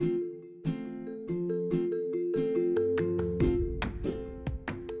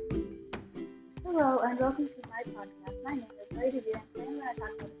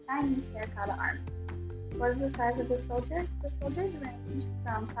terracotta army. What is the size of the soldiers? The soldiers range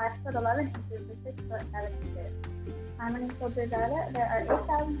from 5 foot 11 inches to 6 foot 7 inches. How many soldiers are there? There are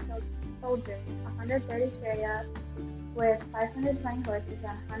 8,000 soldiers, 130 chariots with 520 horses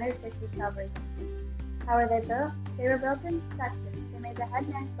and 150 cavalry. How were they built? They were built in sections. They made the head,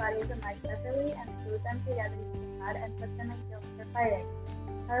 neck, bodies, and legs separately and glued them together using mud and put them in fields for fighting.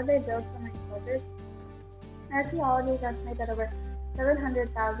 How did they build so many soldiers? Archaeologists estimate that over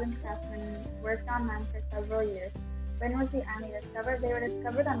 700,000 craftsmen worked on them for several years. When was the army discovered? They were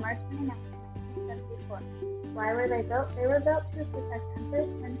discovered on March 29, 1974. Why were they built? They were built to protect emperors,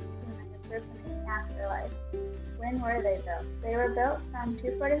 princes, and ministers from any afterlife. When were they built? They were built from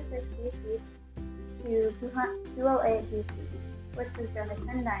 246 BC to 208 BC, which was during the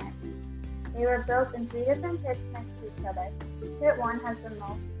Qin dynasty. They were built in 3 different pits next to each other. Pit 1 has the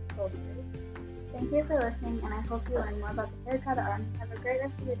most soldiers. Thank you for listening, and I hope you learn more about the terracotta army. Have a great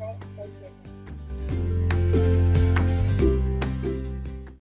rest of your day, and stay tuned.